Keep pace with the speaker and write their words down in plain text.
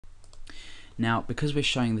Now, because we're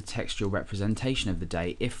showing the textual representation of the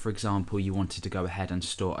date, if for example you wanted to go ahead and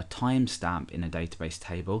store a timestamp in a database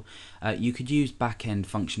table, you could use back-end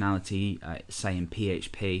functionality, say in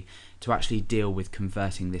PHP, to actually deal with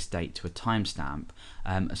converting this date to a timestamp.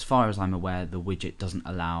 As far as I'm aware, the widget doesn't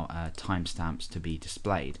allow timestamps to be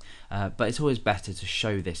displayed, but it's always better to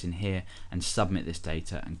show this in here and submit this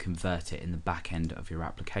data and convert it in the back end of your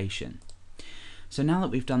application. So now that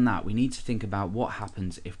we've done that, we need to think about what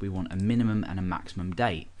happens if we want a minimum and a maximum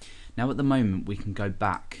date. Now at the moment we can go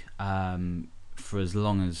back for as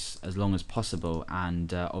long as possible,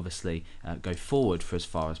 and obviously go forward for as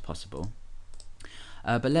far as possible.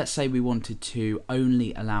 But let's say we wanted to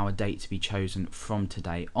only allow a date to be chosen from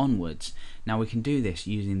today onwards. Now we can do this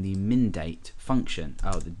using the min_date function,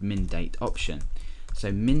 the min_date option.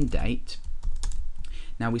 So min_date.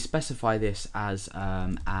 Now we specify this as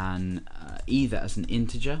either as an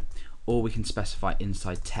integer, or we can specify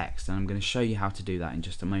inside text, and I'm going to show you how to do that in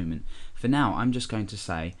just a moment. For now, I'm just going to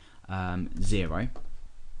say 0.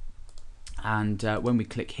 And when we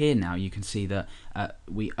click here now, you can see that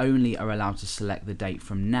we only are allowed to select the date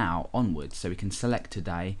from now onwards. So we can select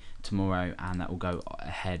today, tomorrow, and that will go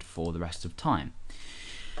ahead for the rest of time.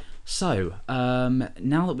 So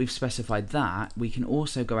now that we've specified that, we can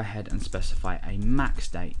also go ahead and specify a max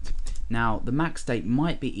date. Now the max date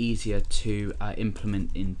might be easier to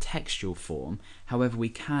implement in textual form. However, we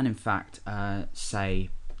can in fact say,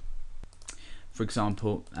 for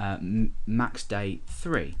example, max date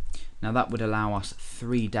 3. Now that would allow us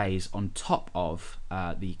 3 days on top of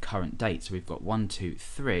the current date. So we've got 1, 2,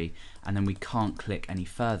 3, and then we can't click any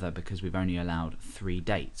further because we've only allowed 3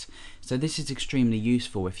 dates. So this is extremely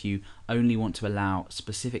useful if you only want to allow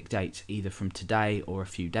specific dates, either from today or a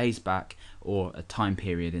few days back or a time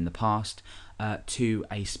period in the past, to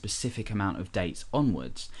a specific amount of dates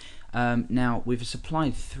onwards. Now we've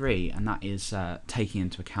supplied 3, and that is taking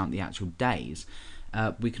into account the actual days.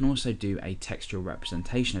 We can also do a textual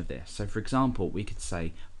representation of this. So for example, we could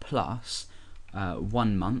say plus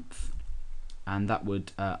 1 month, and that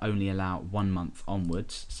would only allow 1 month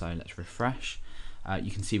onwards. So let's refresh.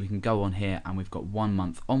 You can see we can go on here and we've got 1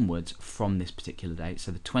 month onwards from this particular date,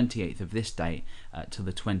 so the 28th of this date to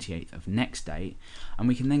the 28th of next date, and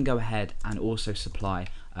we can then go ahead and also supply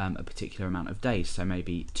a particular amount of days, so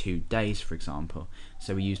maybe 2 days for example.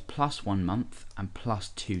 So we use plus 1 month and plus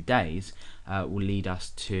 2 days will lead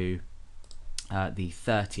us to the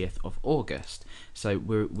 30th of August. So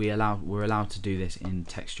we're allowed to do this in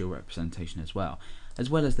textual representation as well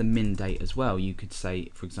as the min date as well. You could say,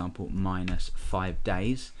 for example, minus 5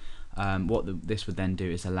 days. This would then do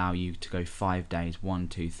is allow you to go 5 days, 1,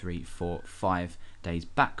 2, 3, 4, 5 days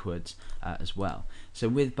backwards as well. So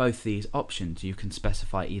with both these options, you can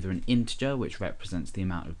specify either an integer, which represents the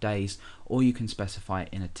amount of days, or you can specify it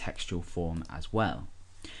in a textual form as well.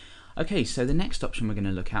 Okay, so the next option we're going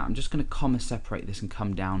to look at, I'm just going to comma separate this and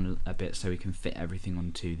come down a bit so we can fit everything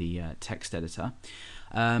onto the text editor,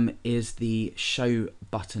 is the show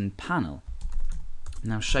button panel.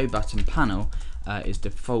 Now show button panel is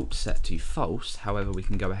default set to false, however we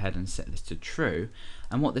can go ahead and set this to true,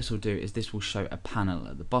 and what this will do is this will show a panel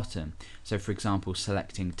at the bottom. So for example,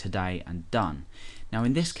 selecting today and done. Now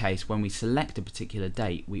in this case, when we select a particular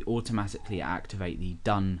date, we automatically activate the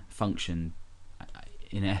done function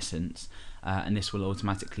in essence, and this will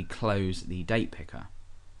automatically close the date picker.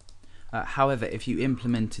 However, if you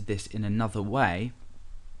implemented this in another way,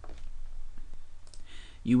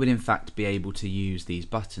 you would in fact be able to use these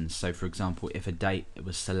buttons. So for example, if a date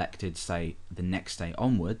was selected, say the next day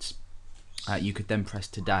onwards, you could then press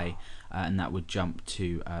today and that would jump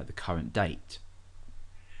to the current date.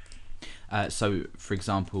 So for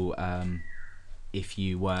example, if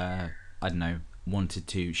you were, I don't know, wanted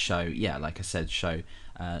to show, like I said, show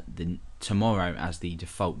the tomorrow as the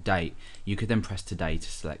default date, you could then press today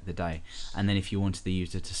to select the day, and then if you wanted the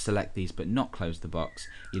user to select these but not close the box,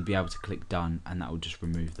 you'd be able to click done and that will just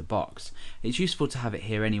remove the box. It's useful to have it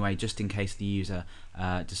here anyway, just in case the user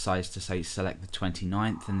decides to say select the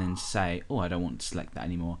 29th and then say, oh, I don't want to select that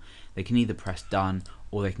anymore. They can either press done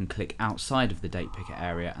or they can click outside of the date picker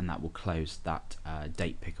area and that will close that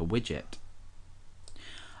date picker widget.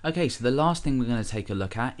 Okay, so the last thing we're going to take a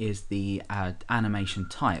look at is the animation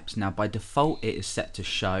types. Now by default it is set to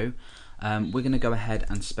show. We're going to go ahead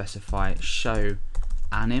and specify show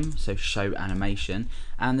anim, so show animation,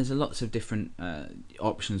 and there's lots of different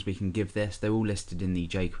options we can give this. They're all listed in the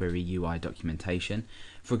jQuery UI documentation.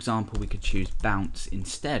 For example, we could choose bounce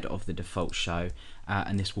instead of the default show,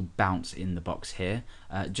 and this will bounce in the box here,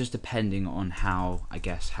 just depending on how, I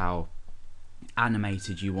guess, how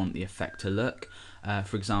animated you want the effect to look.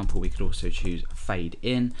 For example, we could also choose fade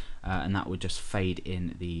in, and that would just fade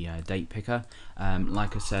in the date picker.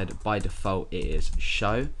 Like I said, by default it is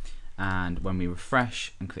show, and when we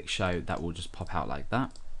refresh and click show, that will just pop out like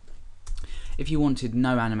that. If you wanted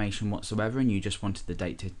no animation whatsoever and you just wanted the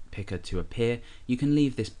date picker to appear, you can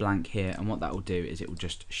leave this blank here, and what that will do is it will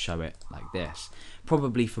just show it like this.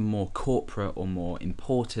 Probably for more corporate or more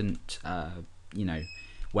important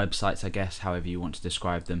websites, I guess, however you want to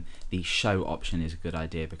describe them, the show option is a good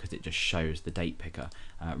idea because it just shows the date picker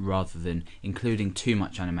rather than including too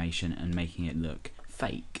much animation and making it look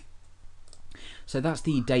fake. So that's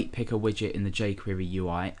the date picker widget in the jQuery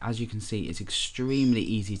UI. As you can see, it's extremely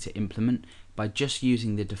easy to implement. By just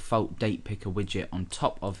using the default date picker widget on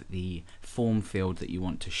top of the form field that you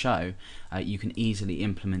want to show, you can easily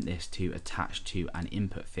implement this to attach to an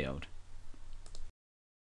input field.